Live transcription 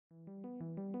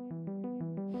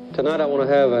Tonight I want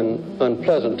to have an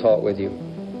unpleasant talk with you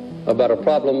about a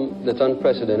problem that's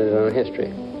unprecedented in our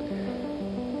history.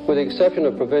 With the exception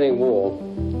of preventing war,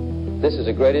 this is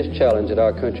the greatest challenge that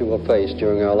our country will face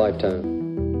during our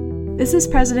lifetime. This is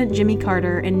President Jimmy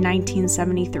Carter in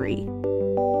 1973.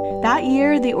 That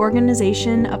year, the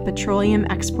Organization of Petroleum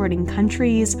Exporting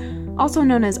Countries, also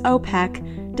known as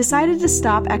OPEC, decided to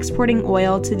stop exporting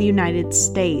oil to the United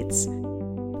States.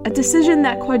 A decision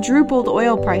that quadrupled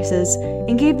oil prices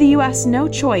and gave the U.S. no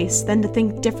choice than to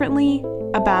think differently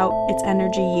about its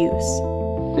energy use.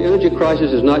 The energy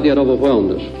crisis has not yet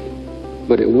overwhelmed us,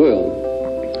 but it will.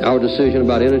 Our decision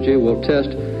about energy will test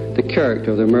the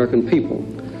character of the American people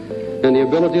and the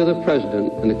ability of the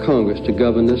President and the Congress to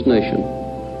govern this nation.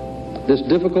 This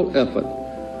difficult effort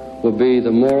will be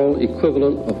the moral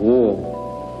equivalent of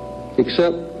war,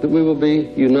 except that we will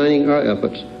be uniting our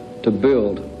efforts to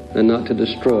build and not to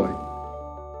destroy.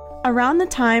 Around the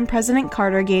time President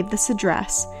Carter gave this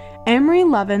address, Amory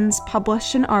Lovins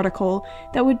published an article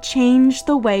that would change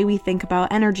the way we think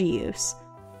about energy use.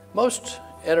 Most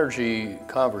energy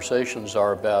conversations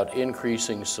are about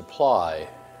increasing supply.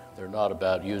 They're not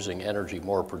about using energy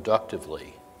more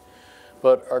productively.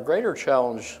 But our greater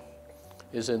challenge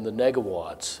is in the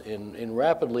negawatts, in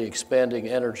rapidly expanding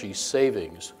energy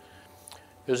savings.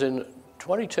 Because in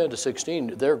 2010 to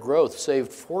 16, their growth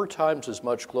saved 4 times as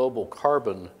much global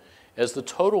carbon as the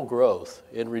total growth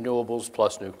in renewables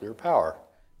plus nuclear power.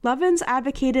 Lovins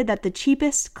advocated that the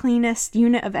cheapest, cleanest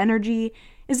unit of energy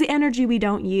is the energy we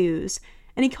don't use,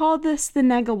 and he called this the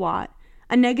negawatt,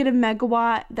 a negative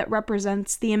megawatt that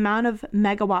represents the amount of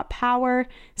megawatt power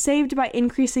saved by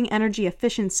increasing energy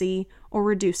efficiency or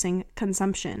reducing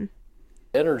consumption.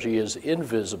 Energy is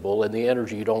invisible, and the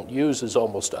energy you don't use is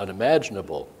almost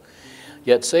unimaginable.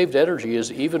 Yet saved energy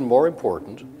is even more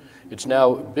important. It's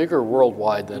now bigger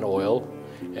worldwide than oil,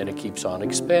 and it keeps on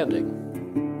expanding.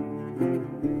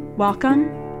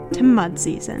 Welcome to Mud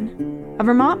Season, a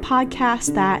Vermont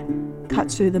podcast that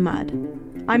cuts through the mud.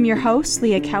 I'm your host,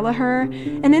 Leah Kelleher,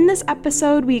 and in this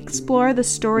episode we explore the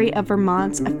story of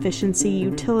Vermont's efficiency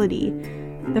utility,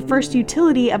 the first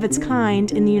utility of its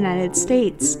kind in the United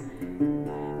States.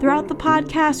 Throughout the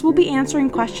podcast, we'll be answering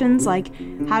questions like,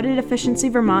 how did Efficiency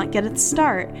Vermont get its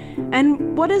start?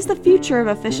 And what is the future of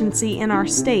efficiency in our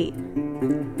state?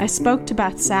 I spoke to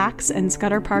Beth Sachs and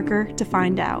Scudder Parker to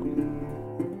find out.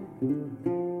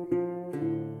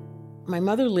 My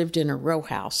mother lived in a row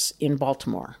house in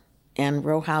Baltimore, and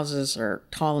row houses are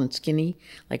tall and skinny,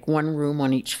 like one room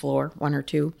on each floor, 1 or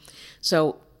 2.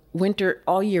 So winter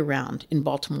all year round in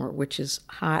Baltimore, which is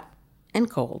hot and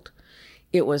cold,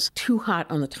 it was too hot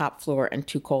on the top floor and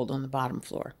too cold on the bottom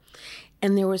floor.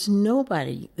 And there was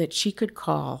nobody that she could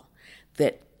call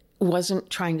that wasn't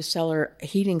trying to sell her a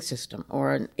heating system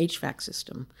or an HVAC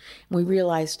system. And we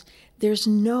realized there's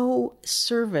no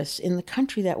service in the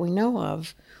country that we know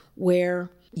of where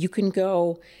you can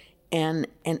go and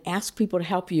ask people to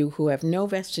help you who have no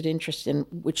vested interest in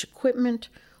which equipment,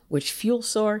 which fuel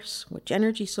source, which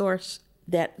energy source,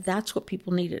 that's what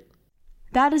people needed.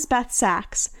 That is Beth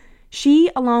Sachs.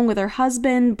 She, along with her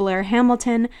husband, Blair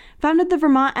Hamilton, founded the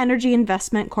Vermont Energy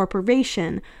Investment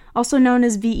Corporation, also known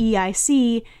as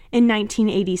VEIC, in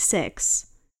 1986.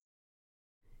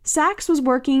 Sachs was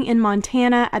working in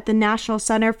Montana at the National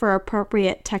Center for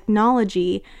Appropriate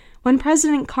Technology when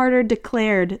President Carter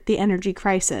declared the energy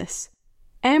crisis.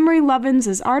 Amory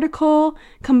Lovins' article,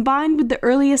 combined with the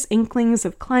earliest inklings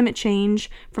of climate change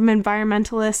from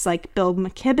environmentalists like Bill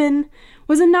McKibben,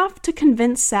 was enough to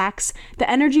convince Sachs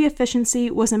that energy efficiency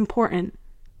was important,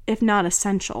 if not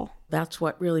essential. That's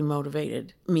what really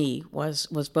motivated me was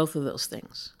both of those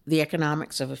things, the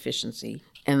economics of efficiency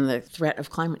and the threat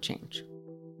of climate change.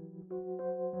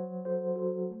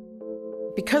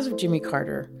 Because of Jimmy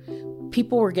Carter,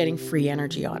 people were getting free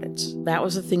energy audits. That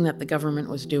was the thing that the government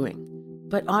was doing.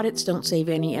 But audits don't save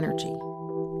any energy.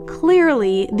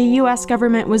 Clearly, the U.S.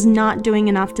 government was not doing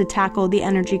enough to tackle the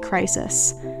energy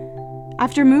crisis.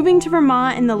 After moving to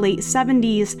Vermont in the late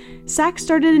 70s, Sachs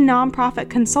started a nonprofit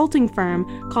consulting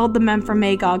firm called the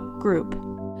Memphremagog Group.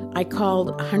 I called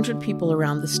 100 people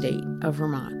around the state of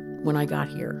Vermont when I got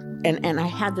here, and I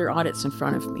had their audits in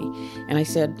front of me. And I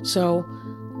said, so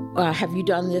have you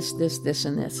done this,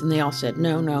 and this? And they all said,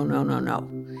 no.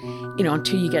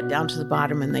 Until you get down to the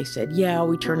bottom and they said, yeah,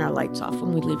 we turn our lights off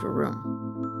when we leave a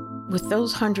room. With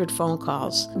those 100 phone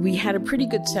calls, we had a pretty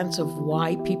good sense of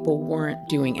why people weren't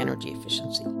doing energy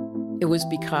efficiency. It was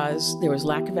because there was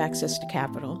lack of access to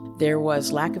capital. There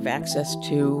was lack of access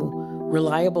to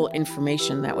reliable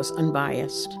information that was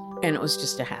unbiased, and it was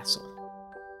just a hassle.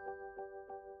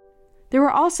 There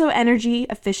were also energy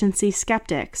efficiency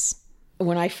skeptics.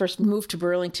 When I first moved to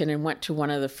Burlington and went to one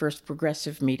of the first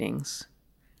progressive meetings,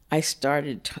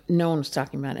 no one was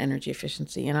talking about energy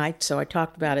efficiency. And so I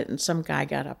talked about it, and some guy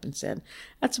got up and said,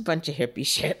 that's a bunch of hippie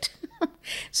shit.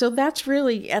 So that's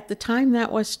really, at the time,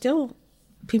 that was still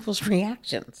people's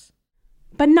reactions.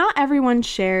 But not everyone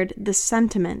shared this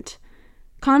sentiment.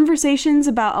 Conversations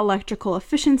about electrical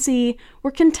efficiency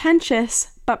were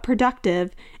contentious but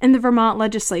productive in the Vermont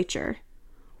legislature.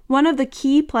 One of the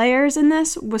key players in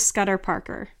this was Scudder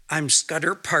Parker. I'm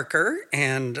Scudder Parker,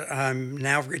 and I'm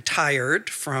now retired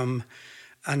from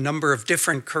a number of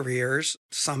different careers,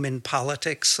 some in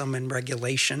politics, some in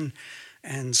regulation,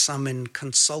 and some in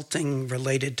consulting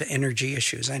related to energy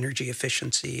issues, energy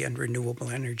efficiency and renewable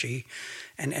energy,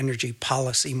 and energy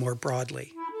policy more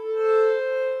broadly.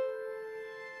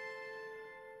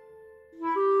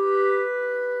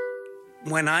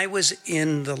 When I was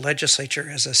in the legislature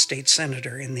as a state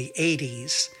senator in the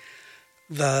 80s,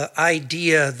 the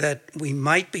idea that we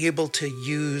might be able to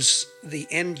use the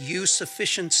end-use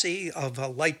efficiency of a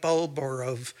light bulb or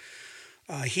of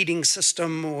a heating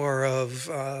system or of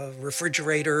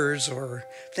refrigerators or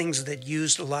things that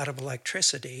used a lot of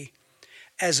electricity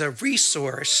as a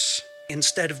resource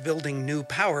instead of building new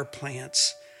power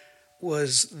plants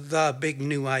was the big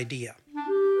new idea.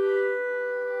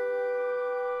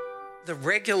 The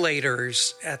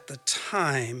regulators at the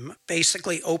time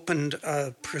basically opened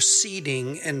a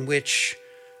proceeding in which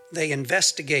they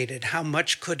investigated how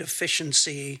much could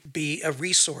efficiency be a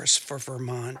resource for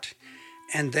Vermont,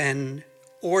 and then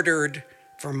ordered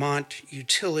Vermont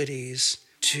utilities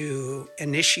to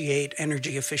initiate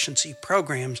energy efficiency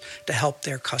programs to help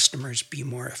their customers be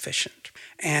more efficient.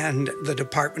 And the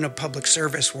Department of Public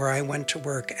Service, where I went to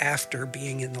work after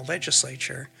being in the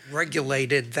legislature,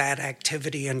 regulated that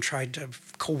activity and tried to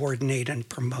coordinate and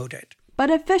promote it.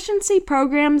 But efficiency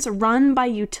programs run by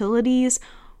utilities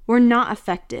were not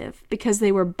effective because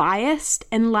they were biased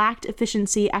and lacked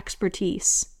efficiency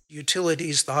expertise.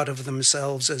 Utilities thought of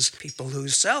themselves as people who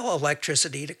sell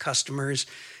electricity to customers,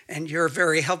 and you're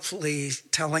very helpfully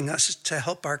telling us to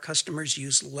help our customers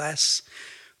use less,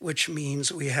 which means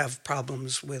we have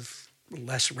problems with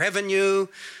less revenue.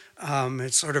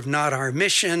 It's sort of not our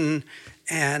mission.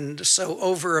 And so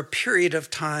over a period of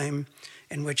time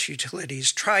in which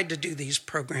utilities tried to do these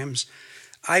programs,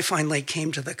 I finally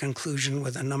came to the conclusion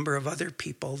with a number of other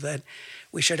people that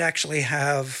we should actually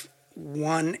have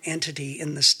one entity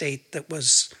in the state that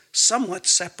was somewhat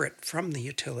separate from the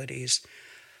utilities,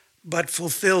 but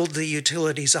fulfilled the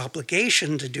utilities'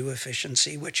 obligation to do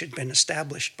efficiency, which had been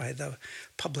established by the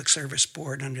Public Service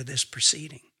Board under this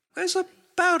proceeding. It was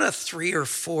about a 3 or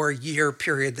 4 year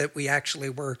period that we actually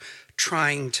were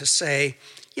trying to say,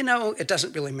 it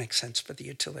doesn't really make sense for the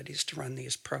utilities to run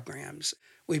these programs.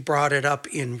 We brought it up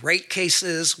in rate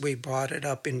cases. We brought it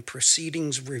up in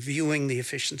proceedings reviewing the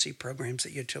efficiency programs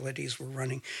that utilities were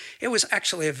running. It was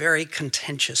actually a very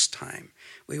contentious time.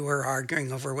 We were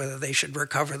arguing over whether they should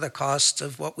recover the costs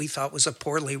of what we thought was a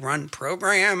poorly run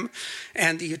program,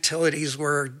 and the utilities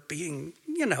were being,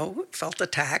 felt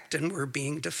attacked and were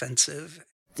being defensive.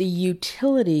 The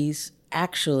utilities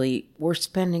actually were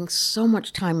spending so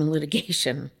much time in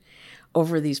litigation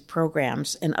over these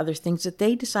programs and other things that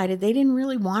they decided they didn't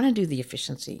really want to do the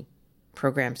efficiency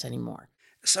programs anymore.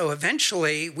 So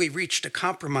eventually we reached a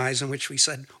compromise in which we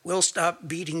said, we'll stop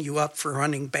beating you up for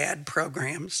running bad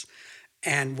programs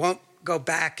and won't go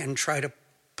back and try to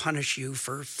punish you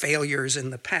for failures in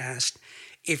the past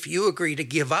if you agree to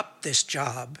give up this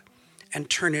job and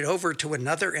turn it over to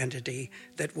another entity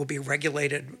that will be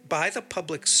regulated by the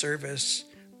Public Service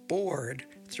Board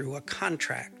through a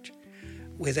contract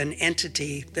with an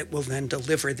entity that will then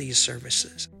deliver these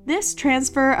services. This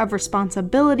transfer of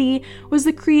responsibility was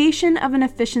the creation of an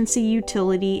efficiency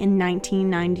utility in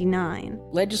 1999.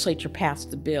 Legislature passed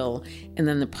the bill, and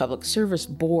then the Public Service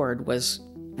Board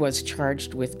was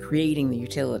charged with creating the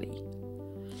utility.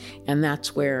 And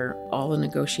that's where all the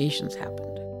negotiations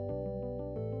happened.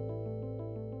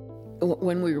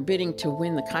 When we were bidding to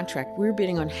win the contract, we were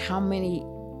bidding on how many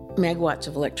megawatts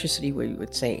of electricity we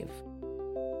would save.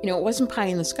 It wasn't pie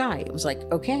in the sky. It was like,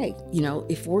 okay,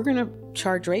 if we're going to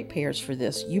charge ratepayers for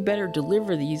this, you better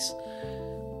deliver these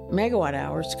megawatt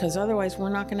hours, because otherwise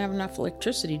we're not going to have enough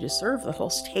electricity to serve the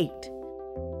whole state.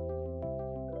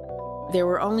 There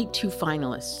were only 2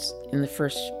 finalists in the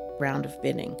first round of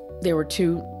bidding. There were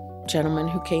 2 gentlemen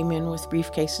who came in with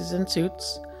briefcases and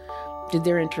suits, did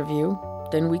their interview.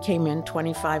 Then we came in,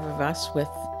 25 of us, with,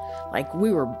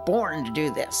 we were born to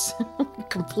do this.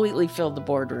 Completely filled the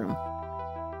boardroom.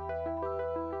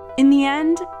 In the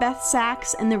end, Beth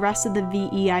Sachs and the rest of the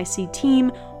VEIC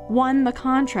team won the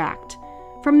contract.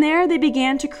 From there, they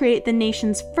began to create the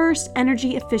nation's first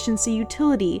energy efficiency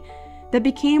utility that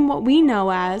became what we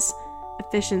know as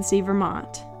Efficiency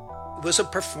Vermont. It was a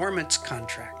performance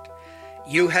contract.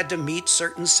 You had to meet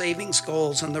certain savings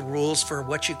goals, and the rules for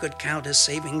what you could count as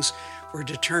savings were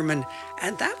determined.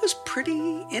 And that was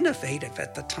pretty innovative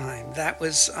at the time. That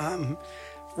was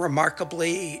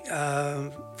remarkably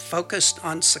focused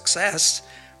on success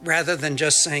rather than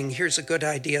just saying, here's a good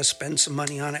idea, spend some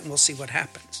money on it, and we'll see what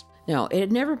happens. No, it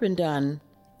had never been done.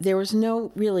 There was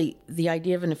the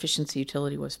idea of an efficiency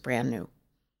utility was brand new.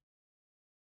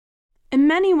 In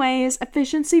many ways,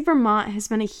 Efficiency Vermont has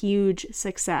been a huge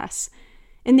success.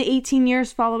 In the 18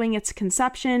 years following its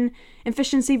conception,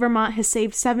 Efficiency Vermont has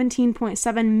saved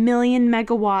 17.7 million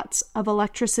megawatts of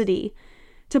electricity.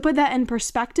 To put that in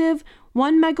perspective,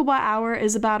 1 megawatt hour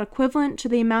is about equivalent to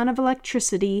the amount of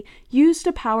electricity used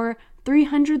to power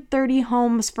 330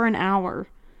 homes for an hour.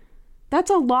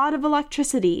 That's a lot of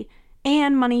electricity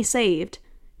and money saved,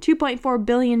 $2.4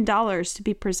 billion to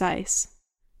be precise.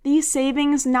 These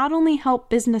savings not only help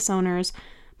business owners,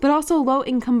 but also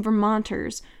low-income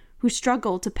Vermonters who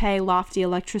struggle to pay lofty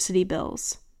electricity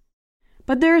bills.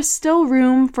 But there is still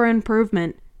room for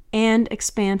improvement and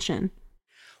expansion.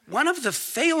 One of the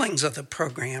failings of the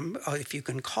program, if you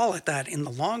can call it that in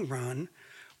the long run,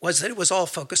 was that it was all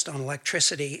focused on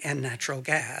electricity and natural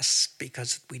gas,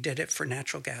 because we did it for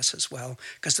natural gas as well,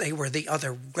 because they were the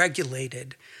other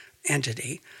regulated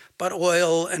entity. But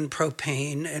oil and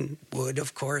propane and wood,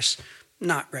 of course,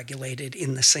 not regulated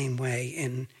in the same way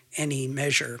in any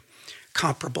measure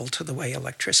comparable to the way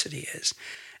electricity is.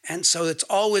 And so it's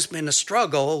always been a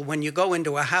struggle. When you go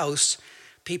into a house,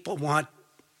 people want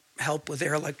help with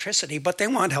their electricity, but they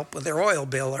want help with their oil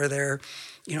bill or their,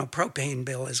 propane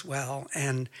bill as well.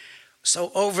 And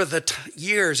so over the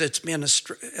years, it's been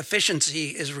efficiency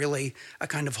is really a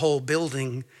kind of whole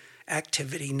building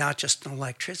activity, not just an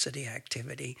electricity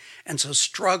activity. And so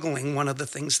one of the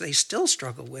things they still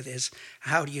struggle with is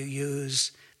how do you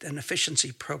use an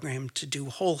efficiency program to do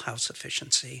whole house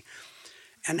efficiency?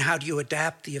 And how do you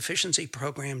adapt the efficiency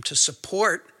program to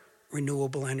support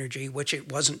renewable energy, which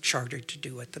it wasn't chartered to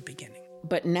do at the beginning?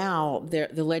 But now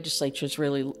the legislature is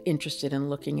really interested in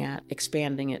looking at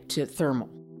expanding it to thermal.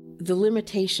 The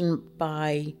limitation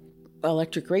by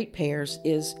electric ratepayers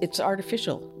is it's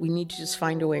artificial. We need to just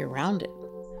find a way around it.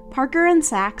 Parker and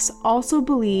Sachs also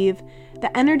believe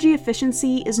that energy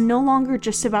efficiency is no longer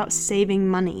just about saving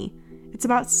money. It's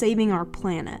about saving our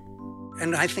planet.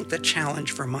 And I think the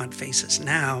challenge Vermont faces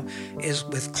now is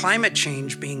with climate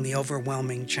change being the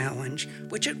overwhelming challenge,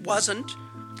 which it wasn't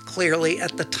clearly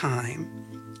at the time.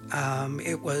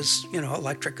 It was,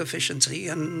 electric efficiency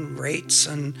and rates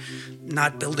and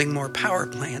not building more power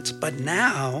plants. But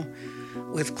now,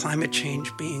 with climate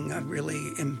change being a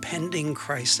really impending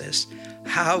crisis,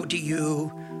 how do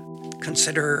you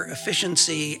consider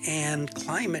efficiency and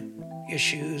climate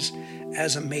issues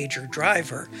as a major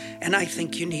driver? And I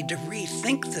think you need to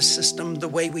rethink the system the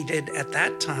way we did at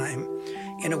that time,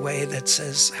 in a way that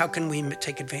says, how can we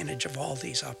take advantage of all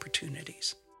these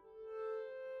opportunities?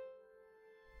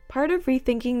 Part of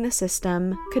rethinking the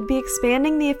system could be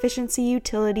expanding the efficiency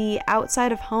utility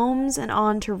outside of homes and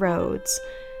onto roads.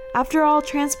 After all,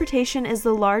 transportation is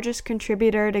the largest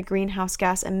contributor to greenhouse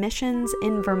gas emissions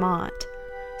in Vermont.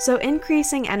 So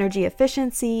increasing energy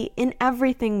efficiency in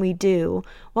everything we do,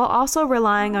 while also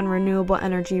relying on renewable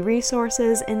energy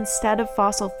resources instead of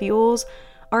fossil fuels,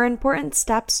 are important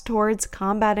steps towards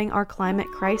combating our climate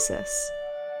crisis.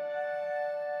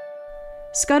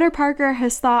 Scudder Parker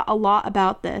has thought a lot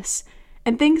about this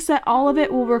and thinks that all of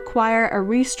it will require a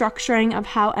restructuring of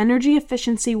how energy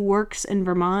efficiency works in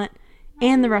Vermont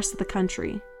and the rest of the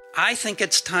country. I think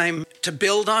it's time to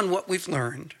build on what we've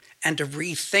learned and to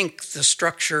rethink the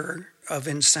structure of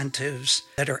incentives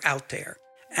that are out there.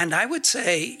 And I would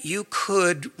say you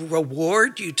could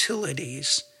reward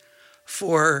utilities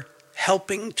for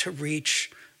helping to reach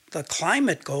the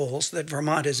climate goals that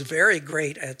Vermont is very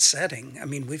great at setting. I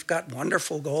mean, we've got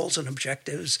wonderful goals and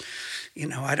objectives.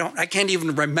 I can't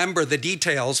even remember the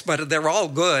details, but they're all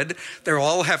good. They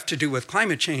all have to do with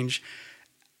climate change.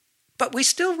 But we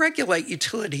still regulate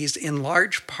utilities in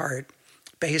large part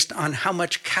based on how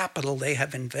much capital they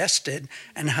have invested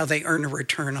and how they earn a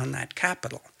return on that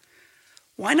capital.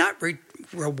 Why not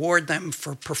reward them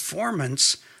for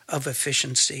performance of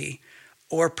efficiency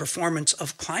or performance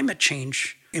of climate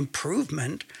change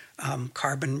improvement,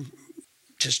 carbon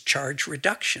discharge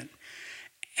reduction?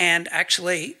 And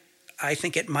actually, I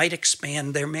think it might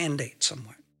expand their mandate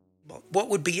somewhat. What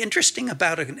would be interesting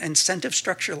about an incentive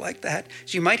structure like that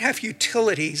is you might have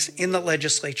utilities in the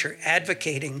legislature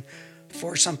advocating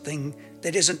for something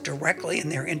that isn't directly in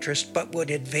their interest but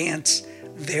would advance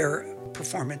their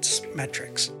performance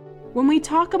metrics. When we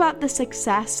talk about the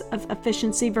success of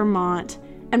Efficiency Vermont,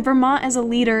 and Vermont as a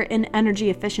leader in energy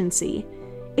efficiency,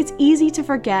 it's easy to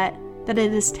forget that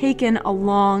it has taken a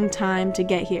long time to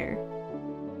get here.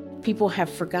 People have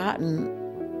forgotten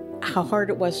how hard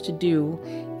it was to do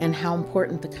and how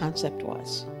important the concept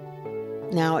was.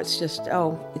 Now it's just,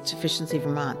 it's Efficiency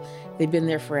Vermont. They've been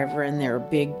there forever and they're a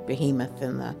big behemoth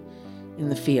in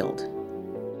the field.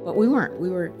 But we weren't. We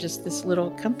were just this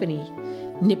little company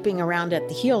nipping around at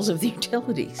the heels of the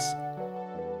utilities.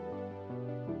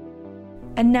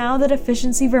 And now that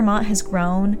Efficiency Vermont has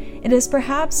grown, it is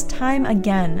perhaps time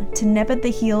again to nip at the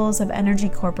heels of energy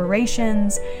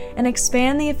corporations and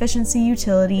expand the efficiency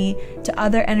utility to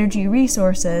other energy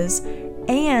resources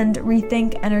and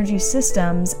rethink energy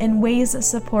systems in ways that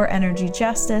support energy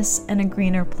justice and a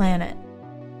greener planet.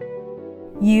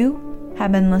 You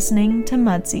have been listening to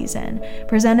Mud Season,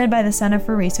 presented by the Center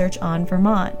for Research on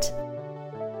Vermont.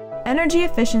 Energy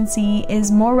efficiency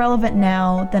is more relevant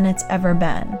now than it's ever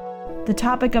been. The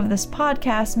topic of this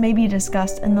podcast may be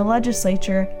discussed in the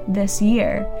legislature this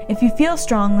year. If you feel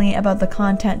strongly about the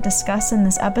content discussed in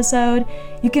this episode,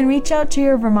 you can reach out to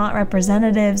your Vermont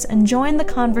representatives and join the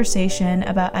conversation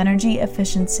about energy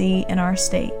efficiency in our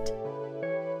state.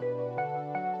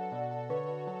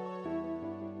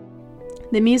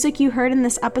 The music you heard in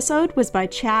this episode was by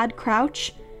Chad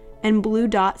Crouch and Blue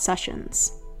Dot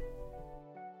Sessions.